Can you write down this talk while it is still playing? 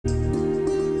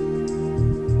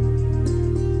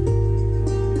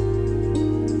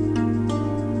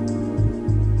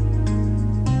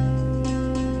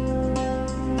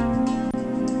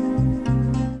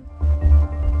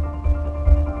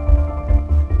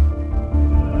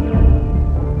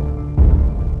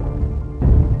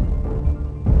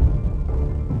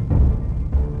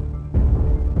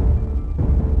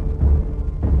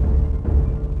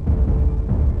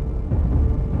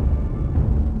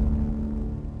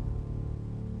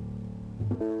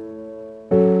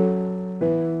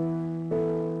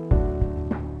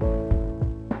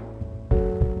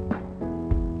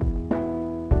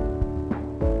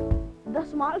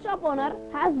shop owner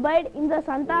has bought in the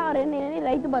Santa or in any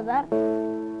Raitu Bazaar.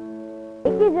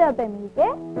 एक ही जगह पे मिलके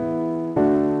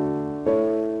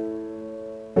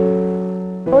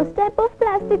those type of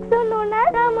plastics are known as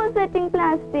thermosetting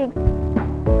plastics.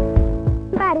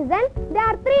 Comparison, there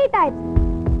are 3 types: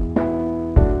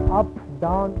 up,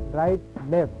 down, right,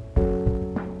 left.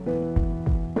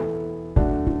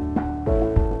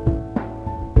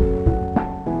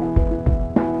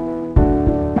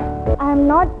 I am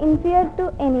not inferior to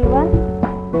anyone.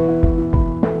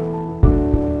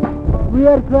 We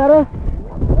are Clara.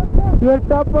 You are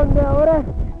top on the hour.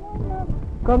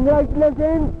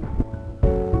 Congratulations.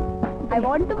 I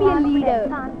want to be a leader.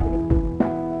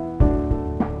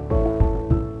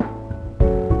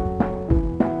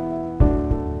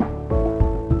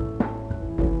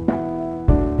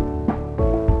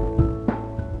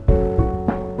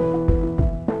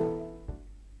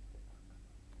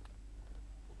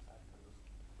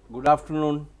 Good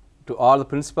afternoon to all the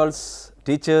principals,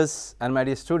 teachers and my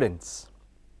dear students.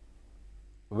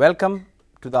 Welcome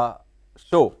to the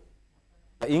show,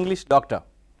 The English Doctor.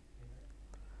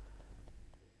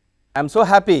 I am so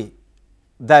happy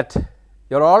that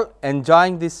you are all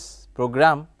enjoying this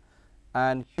program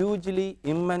and hugely,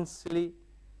 immensely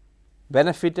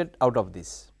benefited out of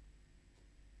this.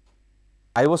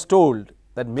 I was told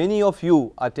that many of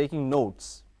you are taking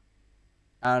notes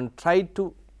and tried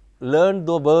to learn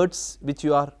the words which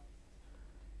you are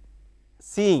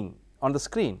seeing on the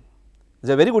screen. It is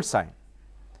a very good sign.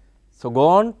 So, go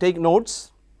on, take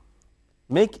notes,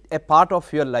 make it a part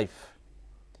of your life,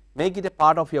 make it a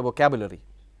part of your vocabulary,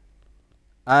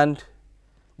 and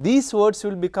these words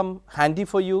will become handy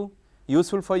for you,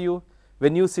 useful for you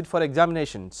when you sit for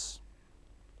examinations.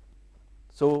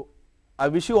 So, I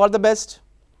wish you all the best.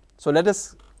 So, let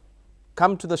us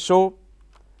come to the show,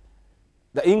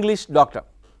 The English Doctor.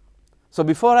 So,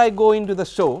 before I go into the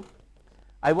show,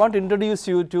 I want to introduce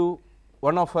you to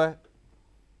one of our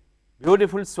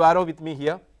beautiful swallow with me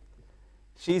here.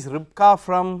 She is Ribka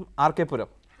from RK-Puram.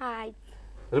 Hi.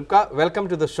 Ribka, welcome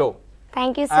to the show.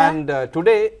 Thank you, sir. And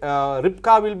today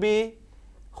Ribka will be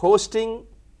hosting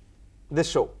this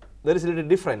show. There is a little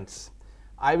difference.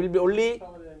 I will be only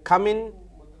come in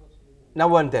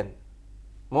now and then.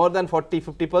 More than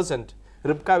 40-50%,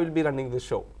 Ribka will be running the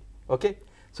show. Okay.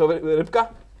 So, Ribka,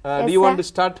 Yes, do you want sir. to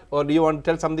start or do you want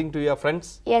to tell something to your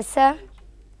friends? Yes, sir.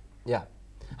 Yeah.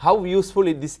 How useful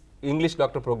is this English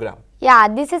Doctor program? Yeah,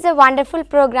 this is a wonderful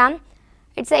program.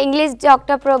 It's an English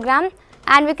Doctor program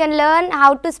and we can learn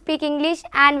how to speak English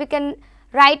and we can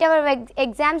write our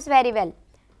exams very well.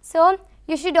 So,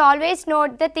 you should always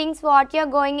note the things what you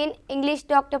are going in English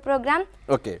Doctor program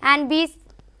Okay. and be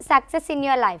success in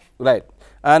your life. Right.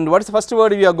 And what is the first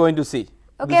word we are going to see?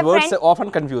 Okay, These words friend. are often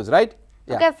confused, right?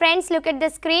 Yeah. Okay, friends, look at the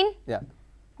screen. Yeah.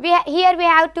 Here we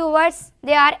have 2 words.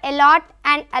 They are a lot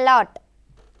and a lot.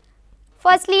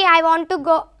 Firstly, I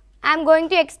am going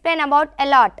to explain about a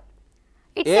lot.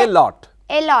 It's A lot.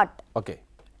 A lot. Okay.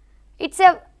 It's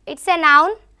a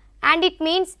noun and it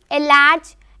means a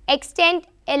large extent,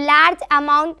 a large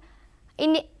amount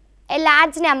in a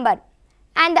large number,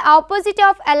 and the opposite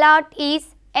of a lot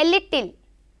is a little.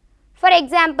 For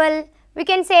example, we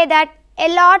can say that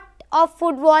a lot of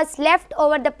food was left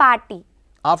over the party.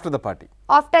 After the party.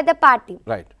 After the party.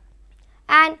 Right.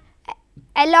 And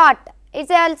a lot is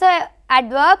also an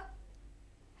adverb.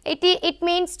 It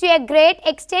means to a great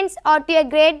extent or to a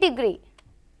great degree.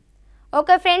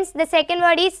 Okay, friends, the second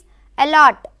word is a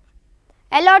lot.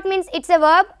 A lot means it's a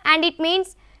verb and it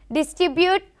means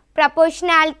distribute,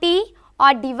 proportionality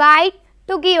or divide,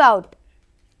 to give out.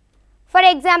 For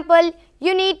example,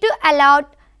 you need to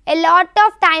allot a lot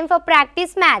of time for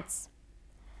practice maths.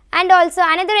 And also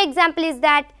another example is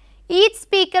that each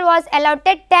speaker was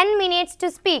allotted 10 minutes to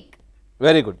speak.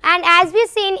 Very good. And as we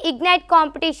see in Ignite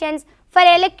competitions, for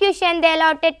elocution they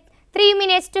allotted 3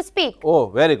 minutes to speak. Oh,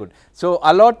 very good. So,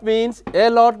 a lot means a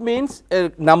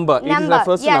number. It is the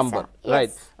first yes, number, sir.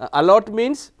 Yes. right? A lot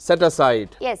means set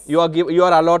aside. Yes. You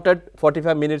are allotted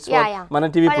 45 minutes for Mana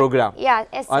TV For- program. Yeah,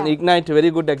 yes, On sir. Ignite,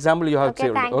 very good example you have Okay,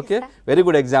 saved. thank you, Okay, sir. very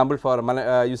good example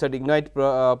for you said Ignite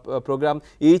program.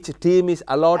 Each team is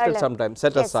allotted Allot. sometimes,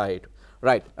 set Yes. aside.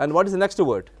 Right. And what is the next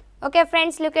word? Okay,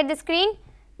 friends, look at the screen.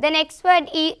 The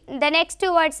next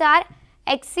 2 words are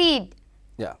exceed.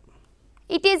 Yeah.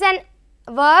 It is an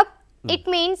verb. It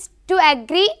means to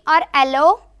agree or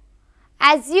allow,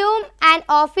 assume an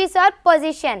office or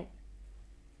position.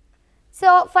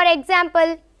 So, for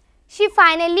example, she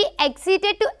finally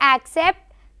acceded to accept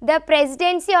the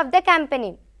presidency of the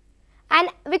company. And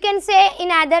we can say in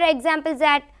other examples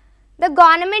that the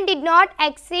government did not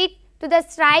accede to the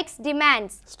striker's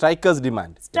demands. Striker's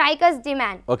demand. Striker's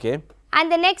demand. Okay. And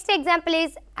the next example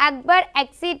is Akbar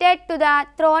acceded to the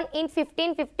throne in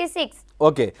 1556.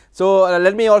 Okay. So,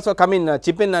 let me also come in,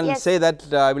 chip in and Yes. say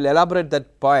that I will elaborate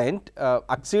that point.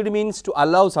 Accede means to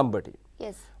allow somebody,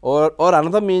 Yes. or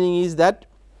another meaning is that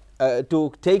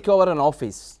to take over an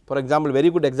office. For example, very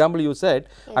good example you said,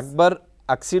 Yes. Akbar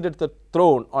acceded the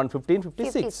throne on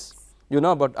 1556. 56. You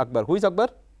know about Akbar. Who is Akbar?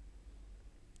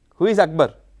 Who is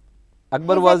Akbar?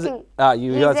 Akbar He's a was king. he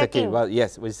He's was a a king. king. Was,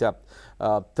 yes, was a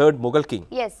third Mughal king.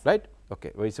 Yes. Right.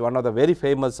 Okay. He is one of the very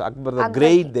famous Akbar the Akbar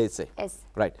Great. king. They say. Yes.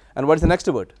 Right. And what is the next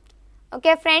word?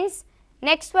 Okay, friends.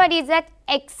 Next word is that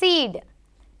exceed.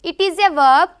 It is a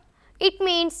verb. It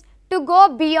means to go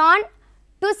beyond,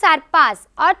 to surpass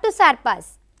or to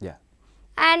surpass. Yeah.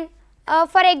 And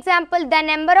for example, the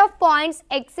number of points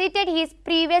exceeded his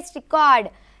previous record.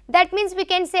 That means we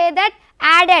can say that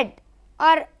added,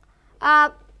 or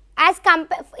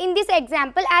in this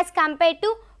example, as compared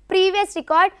to previous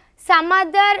record, some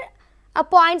other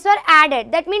points were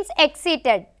added. That means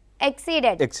exceeded.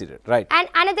 Exceeded. Right. And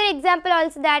another example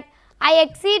also, that I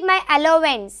exceed my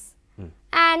allowance,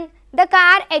 and the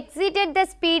car exceeded the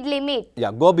speed limit.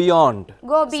 Yeah, go beyond.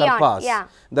 Go beyond, Surpass. yeah.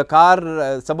 The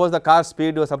car, suppose the car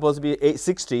speed was supposed to be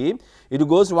 60, it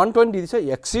goes to 120, so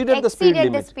exceeded the speed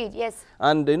limit. the speed, yes.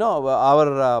 And you know,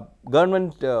 our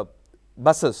government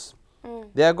buses,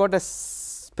 they have got a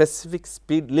specific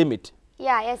speed limit.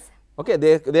 Yeah, yes. Okay,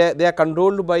 they are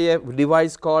controlled by a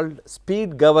device called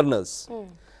speed governors.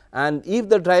 And if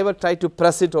the driver try to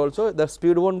press it also, the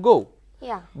speed won't go.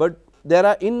 Yeah. But there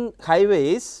are in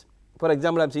highways, for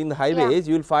example, I am seeing the highways,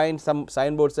 you will find some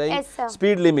signboard saying Yes, sir.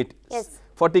 speed limit, Yes.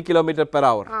 40 km per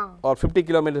hour or 50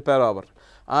 km per hour.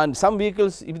 And some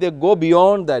vehicles, if they go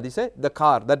beyond that, you say the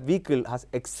car, that vehicle has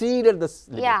exceeded the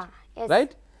limit. Yeah, yes.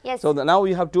 Right? Yes. So, now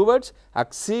you have two words,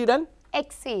 exceed and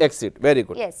Exceed. exceed. Very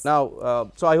good. Yes.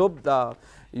 Now, so I hope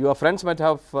your friends might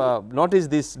have noticed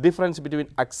this difference between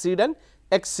exceed and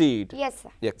exceed. Yes, sir.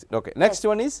 Yes. Okay. Next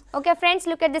one is Okay, friends,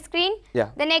 look at the screen. Yeah.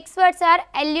 The next words are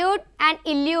elude and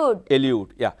elude.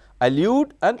 elude. Yeah.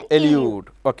 Elude and elude.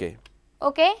 Okay.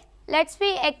 Okay, let's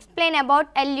we explain about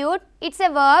elude. It's a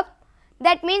verb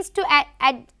that means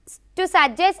to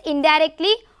suggest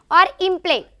indirectly or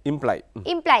imply. Imply.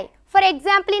 Imply. For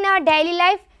example, in our daily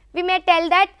life, we may tell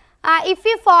that if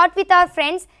we fought with our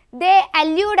friends, they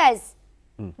elude us.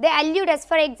 They elude us,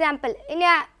 for example,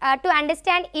 to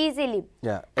understand easily.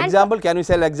 Yeah. And Example, can you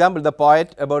say example, the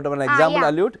poet about an example yeah.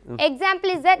 elude? Example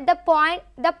is that the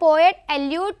poet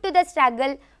allude to the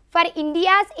struggle for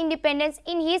India's independence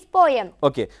in his poem.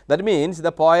 Okay. That means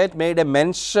the poet made a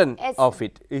mention Yes. of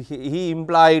it. He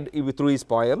implied through his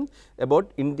poem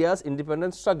about India's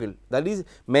independence struggle. That is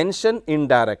mentioned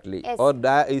indirectly Yes. or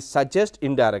that is suggest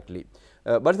indirectly.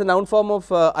 What is the noun form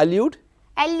of allude?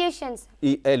 Allusions.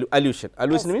 Allusion.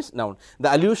 Allusion Yes. means noun.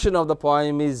 The allusion of the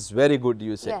poem is very good,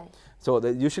 you say. Yeah. So,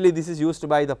 usually this is used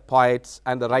by the poets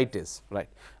and the writers, right.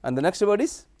 And the next word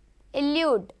is?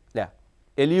 Elude. Yeah.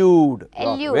 Elude.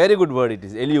 Elude. Very good word it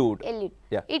is, elude. Elude.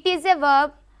 Yeah. It is a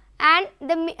verb and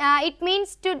it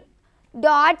means to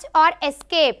dodge or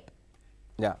escape.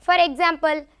 Yeah. For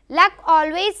example, luck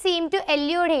always seemed to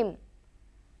elude him.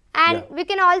 And Yeah. we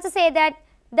can also say that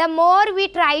the more we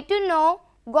try to know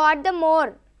God, the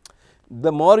more.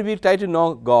 The more we try to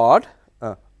know God,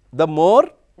 the more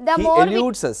He more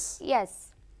eludes us. Yes.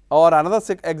 Or another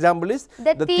example is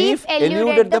The thief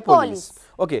eluded the police.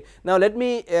 Okay. Now, let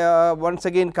me once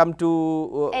again come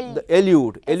to the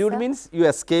elude. Yes, Elude sir. means you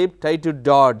escape, try to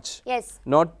dodge. Yes.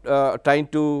 Not trying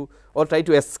to or try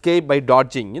to escape by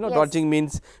dodging. You know, Yes. dodging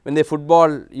means when they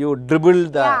football, you dribble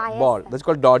the Yeah, yes, ball. sir. That's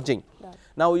called dodging. Dodge.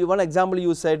 Now, one example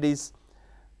you said is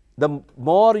the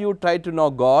more you try to know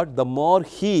God, the more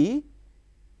He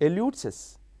eludes us.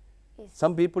 Yes.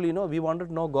 Some people, you know, we want to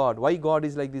know God. Why God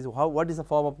is like this? What is the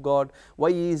form of God? Why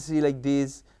is He like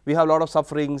this? We have a lot of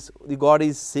sufferings. The God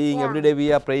is seeing, Yeah. every day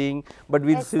we are praying, but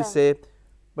we Yes, still sir. say.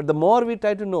 But the more we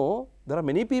try to know, there are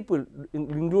many people,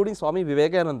 including Swami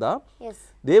Vivekananda, Yes.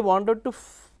 they wanted to,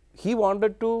 he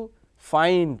wanted to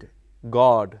find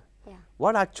God. Yeah.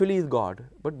 What actually is God?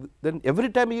 But then every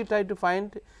time he tried to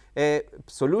find a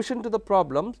solution to the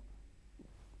problem,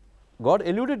 God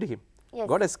eluded him. Yes.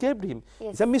 God escaped him. Yes.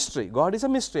 It's a mystery. God is a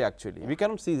mystery actually. We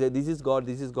cannot see that this is God,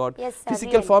 this is God. Yes, sir,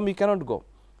 Physical really. form we cannot go.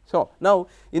 So, now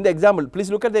in the example, please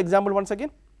look at the example once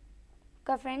again.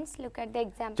 Okay, friends, look at the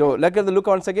example. So, look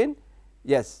once again.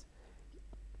 Yes.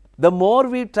 The more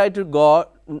we try to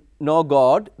know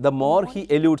God, the more He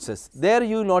eludes us. There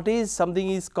you notice something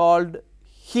is called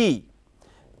He.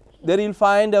 There you will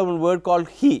find a word called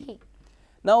He.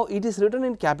 Now, it is written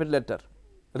in capital letter.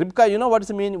 Ribka, you know what is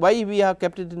the mean? Why we have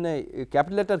kept it in a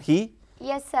capital letter he?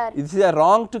 Yes, sir. It is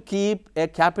wrong to keep a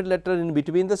capital letter in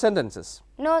between the sentences.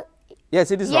 No.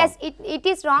 Yes, it is Yes, wrong. it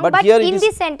is wrong. But But here it in is-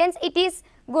 this sentence, it is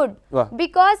good Wow.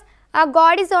 because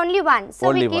God is only one. So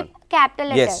Only we keep one. capital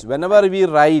letter. Yes, whenever we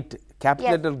write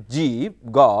capital Yes. letter G,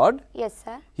 God, Yes,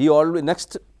 sir. he always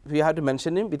next we have to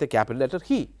mention him with a capital letter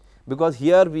he, because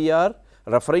here we are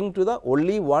referring to the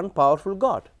only one powerful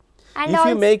God. And If you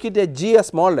also- make it a G, a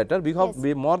small letter, we have Yes.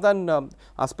 we more than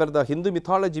as per the Hindu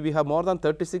mythology, we have more than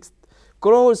 36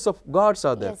 crores of gods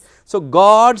are there. Yes. So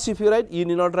gods, if you write, you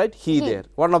need not write he, He. there.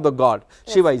 One of the god,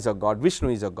 Shiva is a god, Vishnu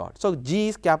is a god. So G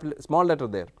is capital small letter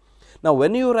there. Now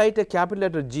when you write a capital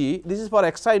letter G, this is for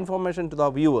extra information to the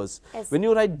viewers. Yes. When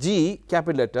you write G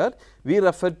capital letter, we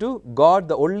refer to God,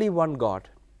 the only one God.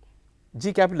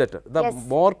 G capital letter, the Yes.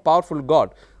 more powerful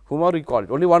God, whomever we call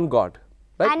it, only one God,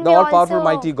 right? And The we all powerful also-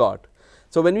 mighty God.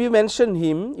 So when we mention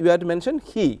him, you have to mention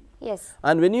he. Yes.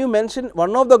 And when you mention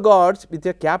one of the gods with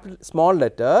a capital small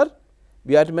letter,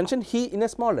 we have to mention he in a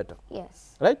small letter,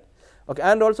 Yes. right? Okay,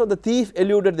 and also the thief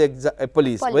eluded the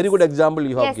police. Very Police. good example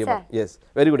you have Yes, given. sir. Yes,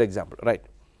 very good example, right?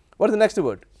 What is the next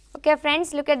word? Okay,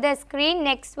 friends, look at the screen.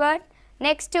 Next word.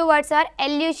 Next two words are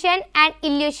illusion and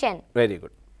illusion. Very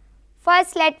good.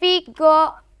 First, let me go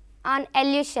on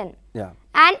illusion. Yeah.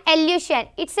 An illusion,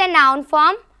 it's a noun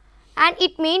form and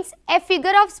it means a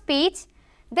figure of speech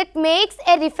that makes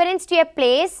a reference to a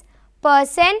place,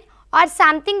 person or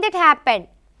something that happened.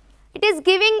 It is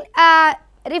giving a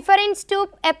reference to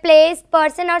a place,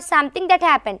 person or something that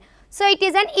happened. So it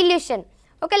is an illusion.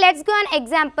 Okay, let's go on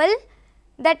example.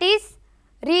 That is,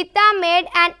 Rita made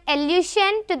an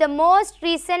allusion to the most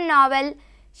recent novel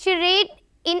she read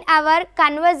in our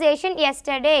conversation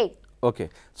yesterday. Okay.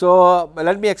 So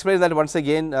let me explain that once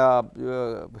again, help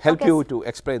Okay, you sir. to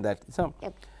explain that. So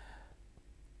Yep.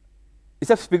 it's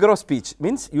a figure of speech,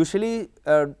 means usually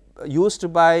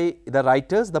used by the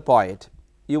writers, the poet.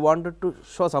 You wanted to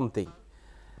show something.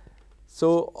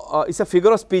 So it's a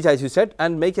figure of speech, as you said,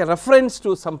 and make a reference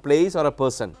to some place or a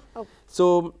person. Okay.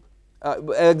 So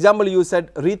example, you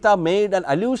said Rita made an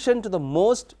allusion to the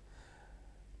most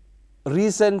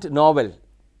recent novel.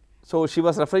 So she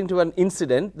was referring to an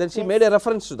incident, then she Yes. made a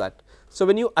reference to that. So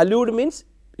when you allude means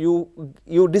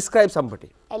you describe somebody.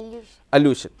 Illusion.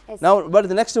 Allusion. Yes. Now, but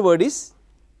the next word is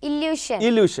Illusion.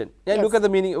 illusion. Yeah, Yes. look at the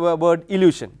meaning word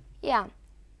illusion. Yeah.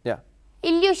 Yeah.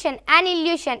 Illusion, an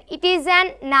illusion, it is a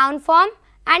noun form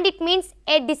and it means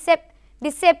a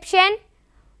deception,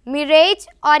 mirage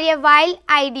or a wild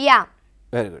idea.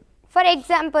 Very good. For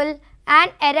example, an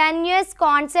erroneous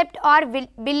concept or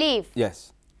belief.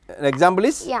 Yes. An example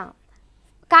is? Yeah.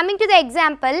 Coming to the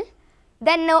example,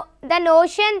 the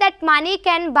notion that money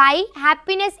can buy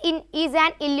happiness is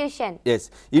an illusion.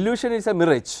 Yes. Illusion is a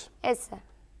mirage. Yes, sir.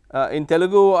 In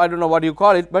Telugu, I do not know what you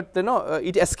call it, but you know,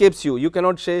 it escapes you. You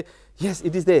cannot say, yes,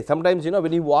 it is there. Sometimes, you know,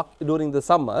 when you walk during the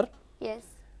summer, Yes.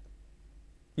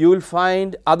 you will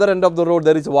find other end of the road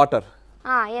there is water.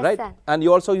 Ah, yes, Right? sir. And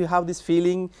you also you have this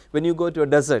feeling when you go to a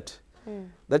desert.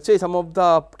 Let's say some of the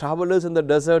travelers in the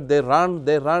desert, they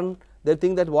run, they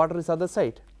think that water is other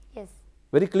side. Yes.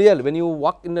 Very clear, when you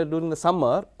walk during the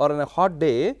summer or on a hot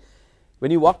day,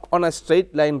 when you walk on a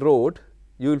straight line road,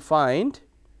 you will find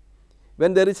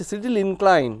when there is a little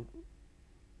incline,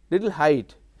 little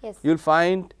height, Yes. you will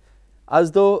find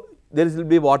as though there will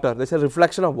be water, there is a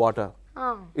reflection of water.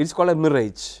 Ah. It is called a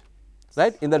mirage,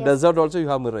 right? In the Yes. desert also you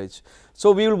have mirage.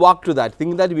 So we will walk to that,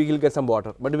 think that we will get some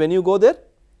water, but when you go there,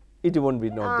 it won't be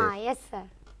not Ah, there, yes, sir.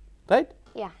 right?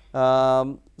 Yeah.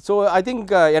 So I think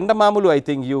Endamamulu, I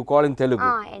think you call in Telugu.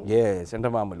 Yes,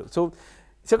 Endamamulu. So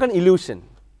it's like an illusion,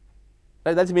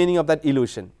 right? That's the meaning of that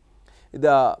illusion.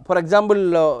 For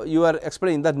example, you are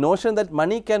explaining that notion that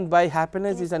money can buy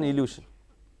happiness is an illusion,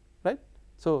 right?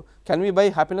 So can we buy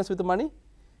happiness with the money?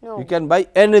 No. You can buy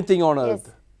anything on Yes. earth.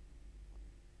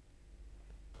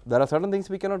 There are certain things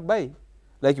we cannot buy,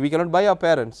 like we cannot buy our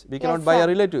parents, we cannot Yes, buy sir. our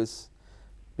relatives,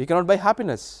 we cannot buy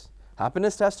happiness.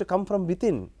 Happiness has to come from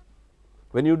within.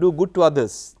 When you do good to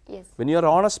others, Yes. when you are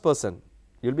an honest person,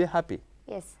 you will be happy.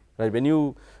 Yes. Right? When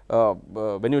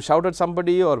you shout at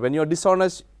somebody or when you are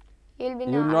dishonest, You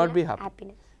will not be happy.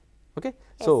 Happiness. okay.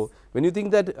 So when you think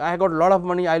that I got a lot of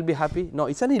money, I will be happy. No,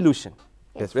 it's an illusion.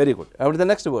 Yes, very good. Over to the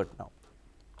next word now.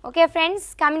 Okay, friends,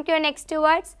 coming to your next two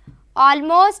words,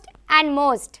 almost and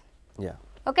most. Yeah.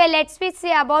 Okay, let's we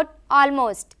say about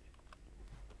almost.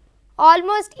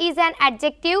 Almost is an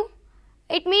adjective.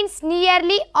 It means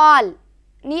nearly all.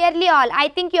 Nearly all. I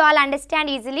think you all understand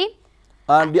easily.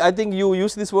 And I think you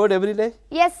use this word every day?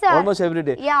 Yes, sir. Almost every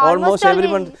day. Yeah, almost almost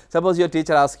everyone. only. Suppose your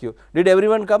teacher asks you, did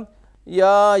everyone come?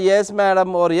 Yeah, yes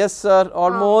madam or yes sir,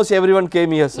 almost everyone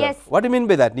came here sir. Yes. What do you mean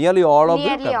by that? Nearly all of them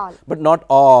Nearly come, all. but not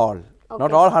all, not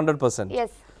Okay, all sir. 100%. Yes.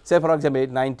 Say for example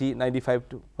 90, 95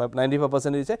 to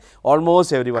 95% is say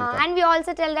almost everyone come. And we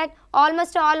also tell that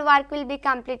almost all work will be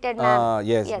completed, ma'am.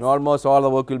 Yes, almost all the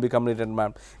work will be completed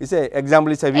ma'am. You say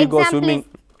example is say we go swimming.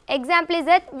 Example is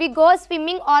that we go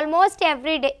swimming almost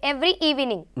every day, every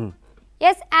evening.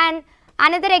 Yes, and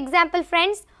another example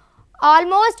friends,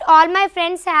 almost all my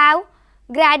friends have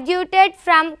graduated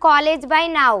from college by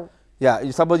now. Yeah,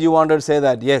 suppose you want to say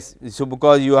that yes, so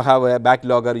because you have a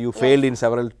backlog or you failed in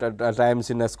several times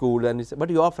in a school, and but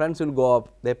your friends will go up,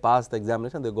 they pass the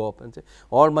examination, they go up and say,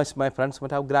 all my friends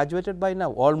might have graduated by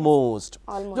now, almost.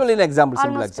 Almost. It's only an example,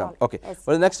 simple Almost example. all. Okay, Yes.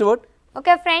 what is the next word?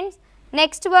 Okay friends,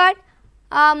 next word,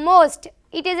 most.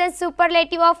 It is a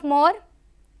superlative of more,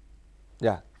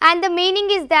 Yeah, and the meaning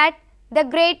is that the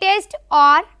greatest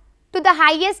or to the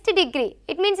highest degree.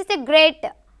 It means it's a great.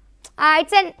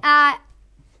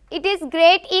 It is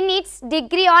great in its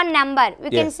degree or number. We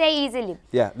can Yes. say easily.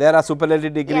 yeah, there are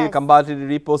superlative degree, Yes. comparative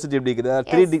degree, positive degree. There are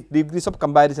three Yes. degrees of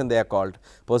comparison they are called,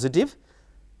 positive,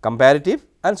 comparative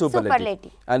and superlative.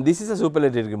 Superlative. And this is a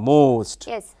superlative degree, most.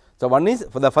 Yes. So one is,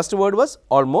 for the first word was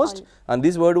almost and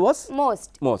this word was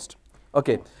Most. most.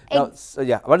 Okay. Now, so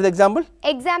yeah, what is the example?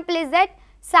 Example is that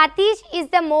Satish is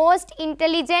the most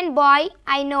intelligent boy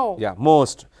I know. Yeah,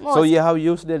 most. So Most. you have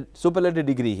used a superlative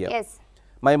degree here. Yes.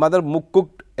 My mother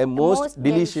cooked a most Most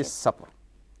delicious delicious. supper.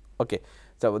 Okay.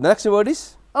 So the next word is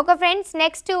Okay friends,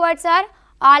 next two words are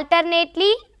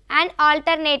alternately and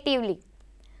alternatively.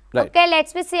 right. Okay,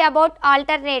 let's see about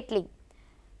alternately.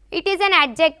 It is an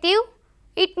adjective.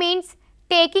 It means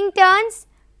taking turns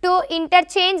to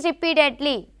interchange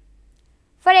repeatedly.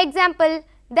 For example,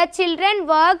 the children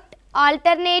worked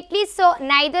alternately so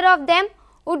neither of them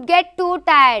would get too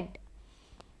tired.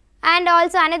 And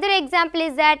also another example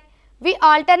is that we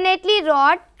alternately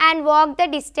rode and walked the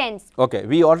distance. Okay.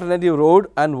 We alternative rode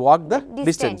and walked the distance.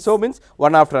 Distance. So means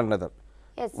one after another.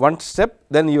 Yes. One step,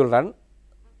 then you run,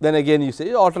 then again you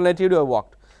say alternative you have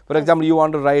walked. For example, you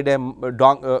want to ride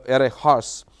a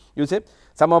horse. You say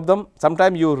some of them,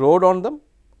 sometimes you rode on them,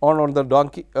 on the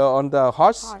donkey, on the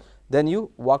horse, then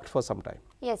you walked for some time.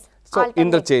 Yes. So alternate.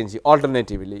 interchange,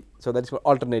 alternatively. So that is what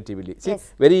alternatively. See,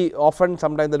 Yes. very often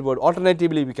sometimes the word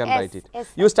alternatively we can Yes, write it. yes,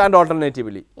 You stand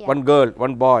alternatively. Yeah. One girl,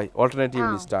 one boy,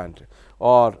 alternatively stand.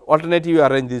 Or alternative you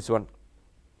arrange this one.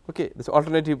 Okay, this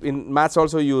alternative in maths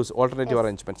also use alternative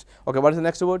arrangements. Okay, what is the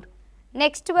next word?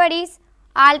 Next word is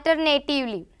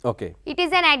alternatively. Okay. It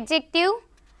is an adjective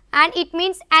and it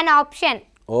means an option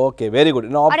Okay, very good.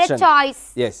 An or option. a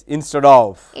choice Yes, instead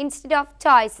of. instead of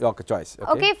choice. Okay, choice.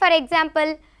 Okay. Okay, for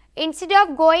example, instead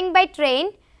of going by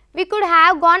train, we could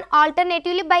have gone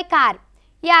alternatively by car.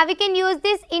 Yeah, we can use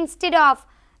this instead of.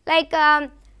 Like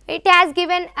it has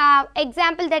given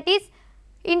example that is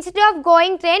instead of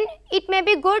going train, it may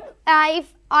be good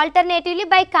if alternatively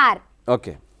by car.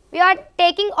 Okay. We are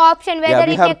taking option whether Yeah,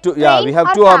 we it have is two. train Yeah, we have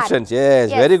or two car. options. Yes,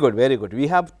 very good, very good. We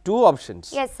have two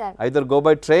options. Yes, sir. Either go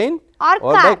by train Or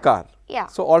by car. car. Yeah.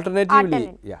 So alternatively,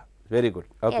 Alternate. yeah, very good.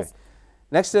 Okay. Yes.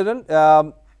 Next one,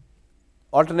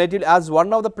 alternatively, as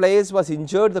one of the players was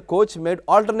injured, the coach made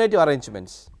alternative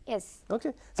arrangements. Yes.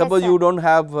 Okay. Suppose sir. you don't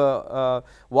have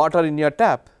water in your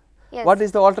tap. Yes. What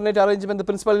is the alternate arrangement the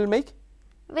principal will make?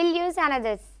 We'll use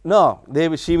another. No,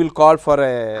 she will call for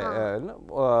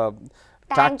a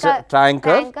Tanker.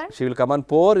 tanker. She will come and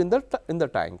pour in the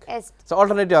tank. Yes. So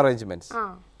alternative arrangements.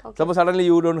 Okay. Suppose suddenly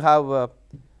you don't have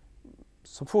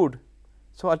some food,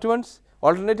 so at once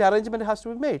alternative arrangement has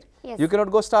to be made. Yes. You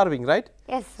cannot go starving, right?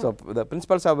 Yes. So the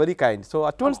principals are very kind. So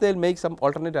at once they will make some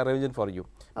alternate arrangement for you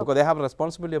because they have a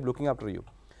responsibility of looking after you.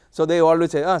 So they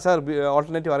always say, sir,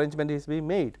 alternative arrangement is being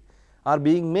made.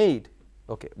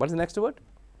 Okay. What is the next word?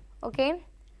 Okay.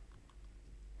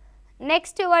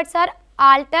 Next two words are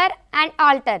alter and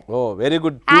alter. Oh, very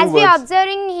good. Two As we are words.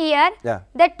 observing here, Yeah.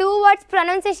 the two words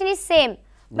pronunciation is same,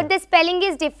 but the spelling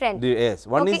is different. Yes,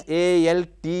 one is Okay.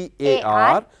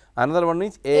 ALTAR, another one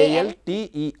is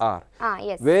ALTER.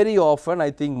 Yes. Very often I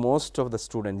think most of the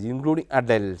students, including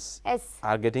adults, Yes.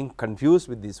 are getting confused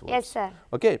with these words. Yes, sir.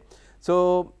 Okay.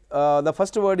 So the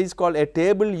first word is called a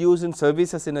table used in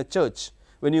services in a church.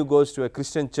 When you go to a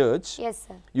Christian church, Yes,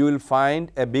 sir. you will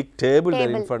find a big table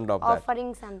there in front of that.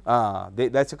 offering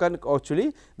something. That's actually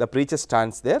the preacher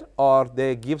stands there, or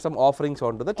they give some offerings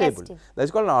onto the table. Yes, That's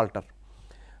called an altar.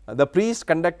 The priest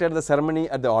conducted the ceremony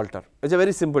at the altar. It's a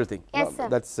very simple thing. Yes, sir.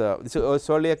 That's it's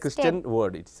only a Christian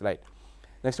word. It's right.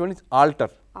 Next one is altar.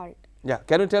 Alt. Yeah.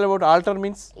 Can you tell about altar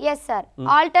means? Yes, sir.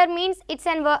 Alter means it's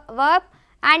a verb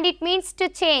and it means to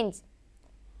change.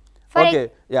 For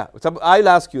Okay, yeah. I will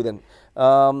ask you then.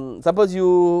 Suppose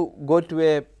you go to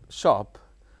a shop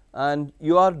and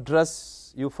your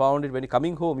dress, you found it when you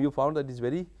coming home, you found that it is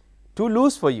very too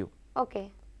loose for you. Okay.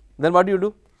 Then what do you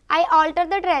do? I alter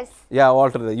the dress. Yeah,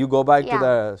 alter the. You go back to Yeah.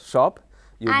 the shop,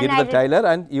 you And get I the tailor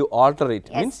and you alter it.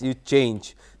 Yes. Means you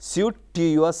change, suit to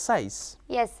your size.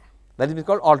 Yes. That is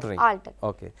called altering. Alter.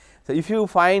 Okay. So if you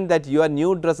find that your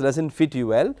new dress doesn't fit you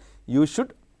well, you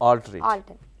should alter it.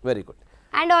 Alter. Very good.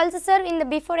 And also, sir, in the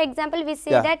before example, we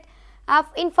say Yeah. that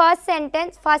in first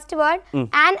sentence, first word,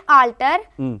 an alter.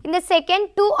 In the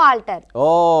second, to alter.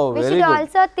 Oh, We very should good.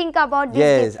 also think about this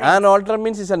Yes, difference. an alter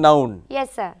means is a noun.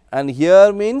 Yes, sir. And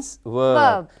here means verb.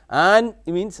 Verb. And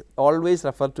means always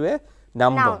refer to a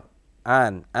number.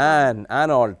 Noun.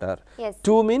 An alter. Yes.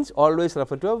 To means always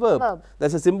refer to a verb. Verb. That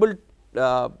is a simple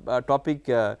topic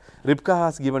Ripka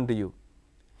has given to you.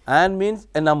 And means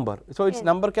a number. So, its Yes.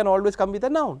 number can always come with a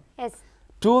noun. Yes.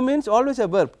 To means always a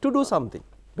verb, to do something.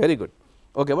 Very good.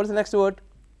 Okay, what is the next word?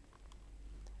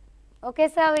 Okay,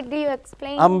 sir, do you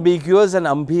explain? Ambiguous and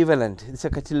ambivalent. It's a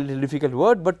little difficult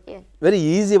word, but Yeah. very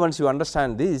easy once you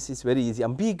understand this. It's very easy.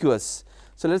 Ambiguous.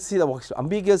 So let's see the works.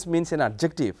 Ambiguous means an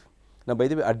adjective. Now, by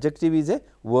the way, adjective is a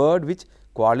word which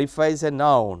qualifies a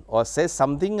noun or says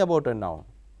something about a noun.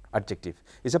 Adjective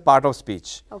is a part of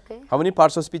speech. Okay. How many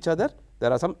parts of speech are there?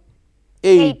 There are some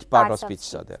 8 part of parts of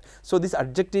speech are there. So this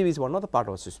adjective is one of the part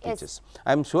of speeches.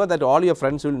 I am sure that all your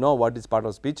friends will know what is part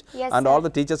of speech, Yes, and sir. all the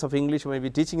teachers of English may be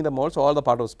teaching them also all the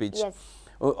part of speech. Yes.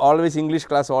 Always English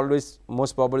class, always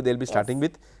most probably they will be starting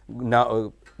with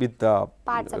now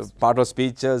Parts of part of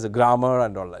speeches, grammar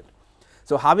and all that.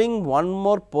 So having one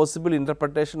more possible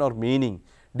interpretation or meaning,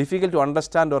 difficult to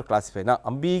understand or classify. Now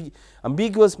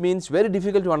ambiguous means very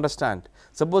difficult to understand.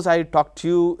 Suppose I talk to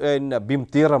you in beam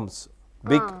theorems,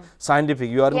 big scientific,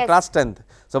 you are in Yes. class 10th.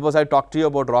 Suppose I talk to you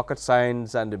about rocket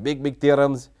science and big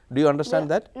theorems. Do you understand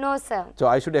that? No, sir. So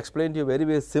I should explain to you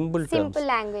very simple terms. Simple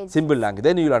language. Simple language.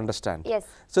 Then you will understand. Yes.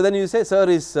 So then you say, sir,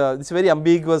 it's a very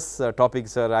ambiguous topic,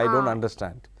 sir. I don't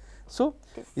understand. So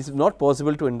it's not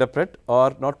possible to interpret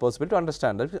or not possible to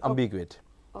understand. That is ambiguous.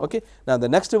 Okay. Now the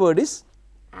next word is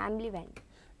Ambivalent.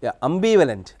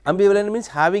 ambivalent. Ambivalent means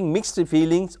having mixed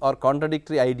feelings or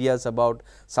contradictory ideas about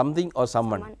something or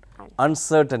someone.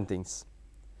 Uncertain things.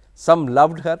 Some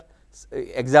loved her.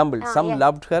 Example, some yes.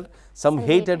 loved her, some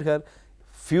hated her,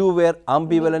 few were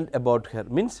ambivalent about her.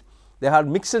 Means they had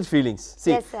mixed feelings.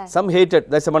 See, Yes, sir. some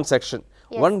hated, that is one section.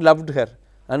 Yes. One loved her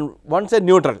and one said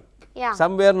neutral. Yeah.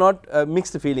 Some were not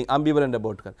mixed feeling, ambivalent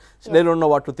about her. So they don't know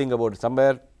what to think about it. Some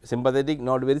were sympathetic,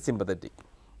 not very sympathetic.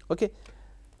 Okay.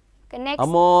 Okay, next.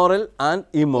 Amoral and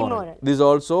immoral. Immoral. This is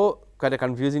also quite a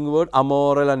confusing word.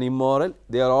 Amoral and immoral,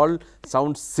 they are all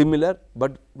sound similar,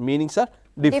 but meanings are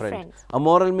different.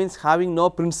 Amoral means having no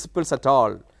principles at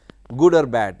all, good or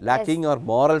bad, lacking or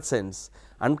moral sense,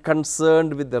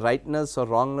 unconcerned with the rightness or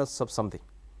wrongness of something.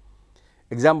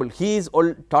 Example, he is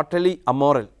totally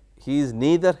amoral. He is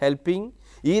neither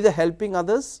either helping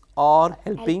others or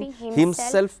helping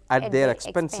himself at their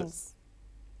expenses.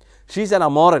 She is an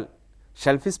amoral,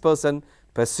 selfish person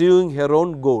pursuing her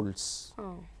own goals.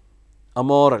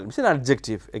 Amoral is an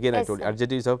adjective. Again, I told you,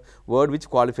 adjective is a word which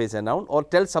qualifies a noun or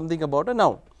tells something about a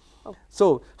noun.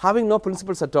 So, having no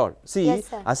principles at all. See,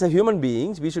 as a human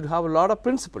beings, we should have a lot of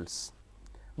principles.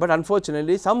 But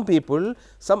unfortunately, some people,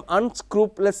 some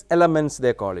unscrupulous elements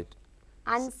they call it.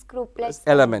 Unscrupulous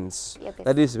Elements. Yes.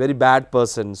 That is very bad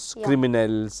persons,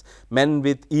 criminals, men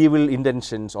with evil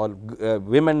intentions or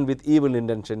women with evil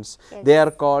intentions. They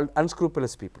are called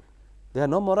unscrupulous people. They have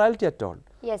no morality at all.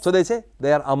 Yes. So they say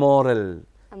they are amoral.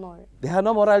 Amoral. They have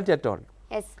no morality at all.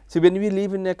 Yes. See, when we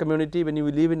live in a community, when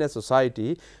we live in a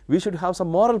society, we should have some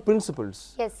moral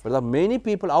principles. Yes. But there are many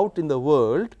people out in the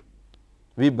world,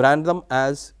 we brand them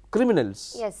as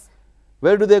criminals. Yes.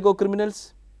 Where do they go,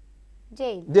 criminals?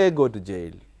 Jail. They go to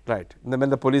jail, right. And then when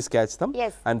the police catch them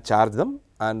and charge them,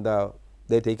 and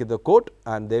they take it to the court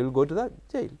and they will go to the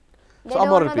jail. They So don't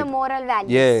amoral know people. the moral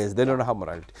values. Yes, they don't have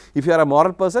morality. If you are a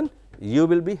moral person, you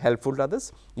will be helpful to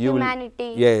others. You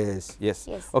Humanity. Will,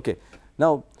 yes. Okay.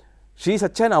 Now, she is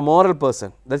such an immoral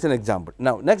person. That is an example.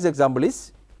 Now, next example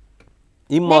is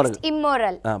immoral. Next,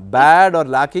 immoral. Bad or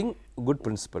lacking good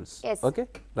principles. Yes. Okay.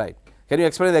 Right. Can you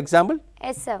explain the example?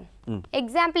 Yes, sir.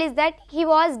 Example is that he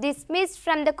was dismissed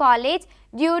from the college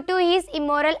due to his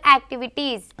immoral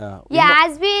activities.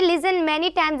 As we listen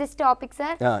many times this topic,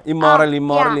 sir. Immoral.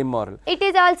 It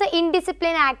is also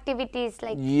indisciplined activities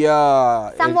like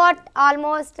somewhat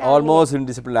almost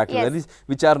indisciplined activities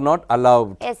which are not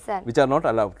allowed. Yes, sir. Which are not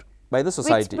allowed by the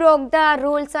society. Which broke the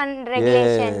rules and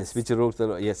regulations. Yes, which rules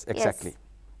the exactly.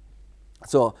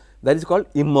 So, that is called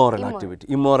immoral activity.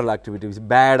 Immoral activities,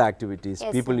 bad activities.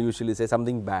 Yes, People sir. usually say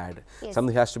something bad. Yes.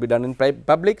 Something has to be done in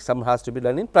public, some has to be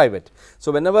done in private.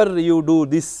 So, whenever you do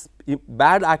this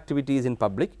bad activities in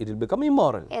public, it will become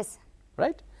immoral. Yes.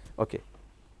 Right? Okay.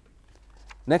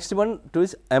 Next one to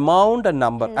is amount and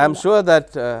number. I am sure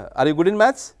that are you good in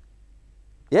maths?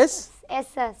 Yes? Yes,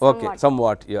 sir. Okay,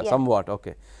 somewhat, yeah, somewhat,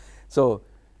 okay. So,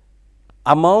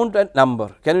 amount and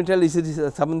number, can you tell is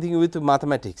it something with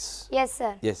mathematics? Yes,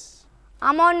 sir. Yes.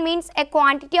 Amount means a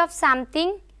quantity of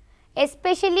something,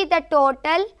 especially the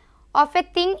total of a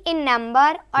thing in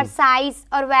number or size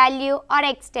or value or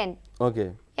extent.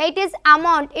 Okay. It is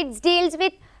amount, it deals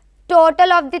with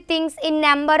total of the things in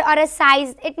number or a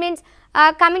size. It means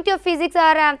coming to physics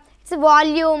or it's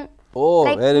volume. Oh,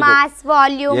 like very mass, good.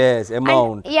 volume. Yes,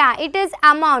 amount. And yeah, it is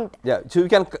amount. Yeah, so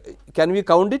can we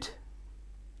count it?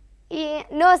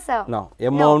 No, sir. No,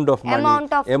 amount of money,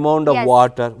 amount of yes.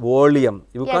 water, volume,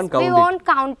 you Yes, can't count we it. won't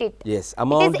count it. Yes,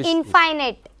 amount it is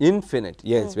infinite. Infinite,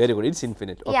 yes, very good, it's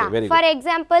infinite. Okay, Yeah, very for good.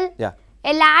 example, Yeah,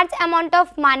 a large amount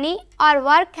of money or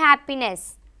work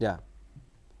happiness. yeah.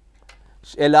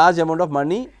 A large amount of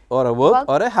money or a work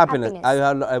or a happiness.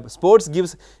 Sports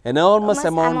gives enormous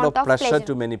amount of pleasure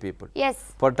to many people.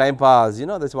 Yes. For time pass, you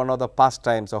know, that's one of the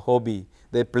pastimes or hobby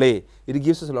they play. It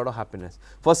gives us a lot of happiness.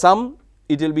 For some,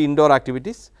 it will be indoor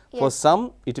activities. Yes. For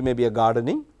some, it may be a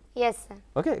gardening. Yes, sir.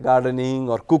 Okay, gardening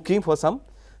or cooking for some.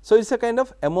 So, it's a kind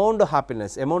of amount of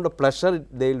happiness, amount of pleasure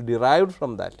they will derive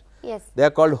from that. Yes. They are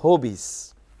called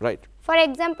hobbies, right? For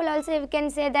example, also we can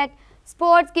say that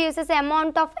sports gives us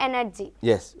amount of energy.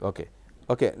 Yes, okay.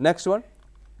 Okay, next one.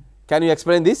 Can you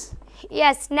explain this?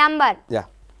 Yes, number. Yeah.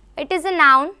 It is a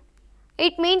noun.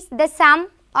 It means the sum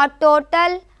or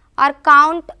total or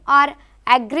count or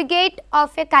aggregate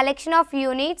of a collection of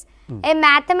units, a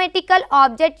mathematical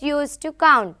object used to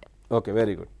count. Okay,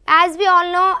 very good. As we all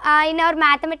know, in our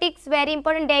mathematics, very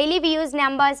important, daily we use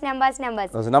numbers.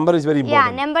 So, number is very important. Yeah,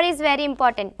 number is very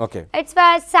important. Okay. It's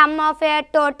for sum of a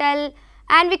total,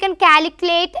 and we can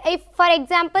calculate if, for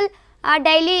example,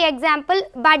 daily example,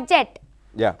 budget.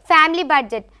 Yeah. Family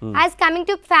budget. As coming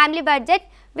to family budget,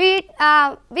 we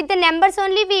with the numbers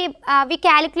only we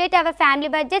calculate our family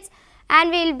budgets, and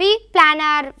we will be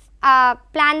plan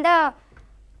the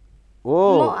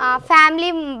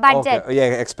family budget. Okay. Yeah,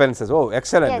 expenses. Oh,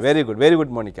 excellent. Yes. Very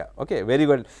good, Monica. Okay, very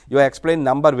good. You have explained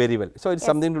number very well. So, it's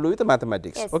something to do with the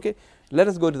mathematics. Yes. Okay, let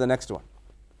us go to the next one.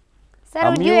 Sir,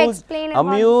 would you explain about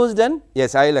amused and,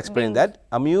 yes, I will explain that.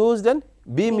 Amused and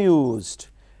bemused.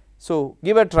 So,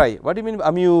 give a try. What do you mean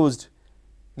amused?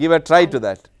 Give a try to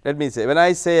that. Let me say, when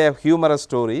I say a humorous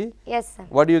story, yes, sir.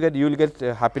 what do you get? You will get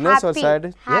happiness or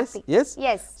sad? Happy. Yes?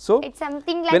 Yes. So, it's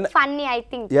something like funny, I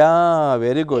think. yeah,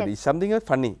 very good. Yes. It's something like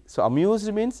funny. So,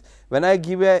 amused means when I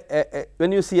give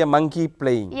when you see a monkey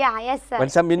playing, Yeah, yes, sir.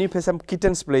 when you see some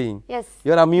kittens playing, Yes.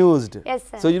 you are amused. Yes,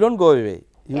 sir. So, you don't go away.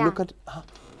 You Yeah. look at,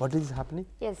 what is happening?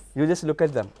 Yes. You just look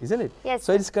at them, isn't it? Yes,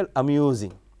 So, sir. it's called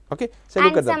amusing. Okay. So, And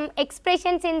look at them. some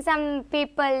expressions in some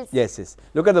people's. Yes, yes.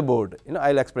 Look at the board. You know,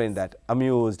 I'll explain that.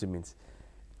 Amused means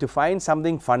to find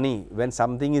something funny when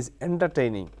something is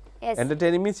entertaining. Yes.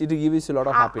 Entertaining means it gives you a lot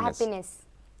of happiness. Happiness.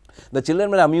 The children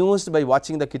were amused by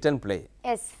watching the kitten play.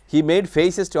 Yes. He made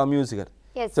faces to amuse her.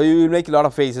 Yes. So, you will make a lot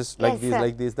of faces like Yes, this, sir.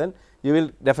 like this. Then you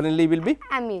will definitely be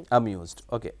Amused. amused.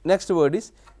 Okay. Next word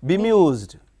is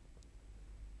bemused.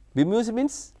 Bemused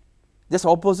means just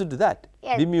opposite to that.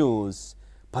 Yes. Bemuse,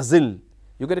 puzzle.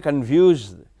 You get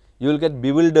confused. You will get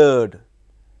bewildered.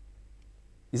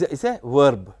 It's a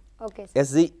verb. Okay.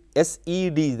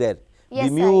 S-E-D there. Yes,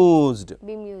 Bemused.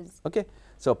 Bemused. Okay.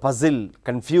 So, puzzle,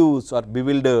 confused or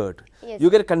bewildered. Yes. You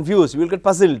get confused, you will get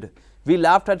puzzled. We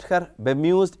laughed at her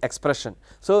bemused expression.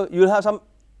 So, you will have some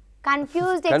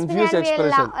Confused confused expression.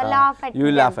 expression. We'll laugh at you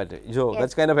will them. laugh at it. So, Yes.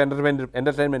 that's kind of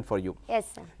entertainment for you. Yes,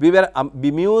 sir. We were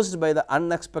bemused by the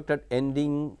unexpected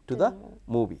ending to the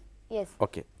movie. Yes.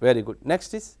 Okay, very good.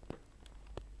 Next is?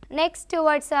 Next two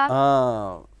words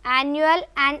are annual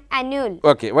and annual.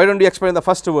 Okay, why don't you explain the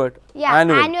first word? Yeah,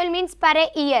 annual means per a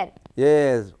year.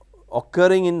 Yes,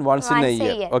 occurring in once in a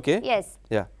year. Okay. Yes.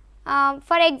 Yeah.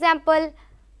 For example,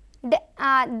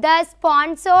 the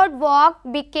sponsored walk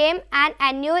became an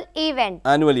annual event.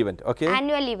 Annual event. Okay.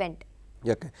 Annual event.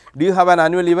 Okay. Do you have an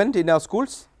annual event in our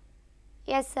schools?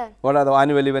 Yes, sir. What are the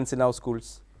annual events in our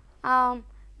schools?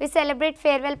 We celebrate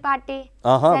farewell party.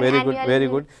 Very good, very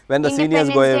good. When the seniors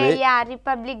go Independence away. Day, yeah,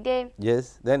 Republic Day.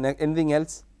 Yes. Then anything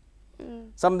else?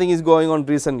 Something is going on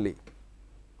recently.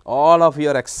 All of you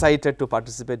are excited to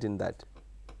participate in that.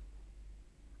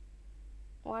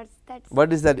 What's that?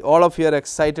 What is that? All of you are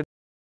excited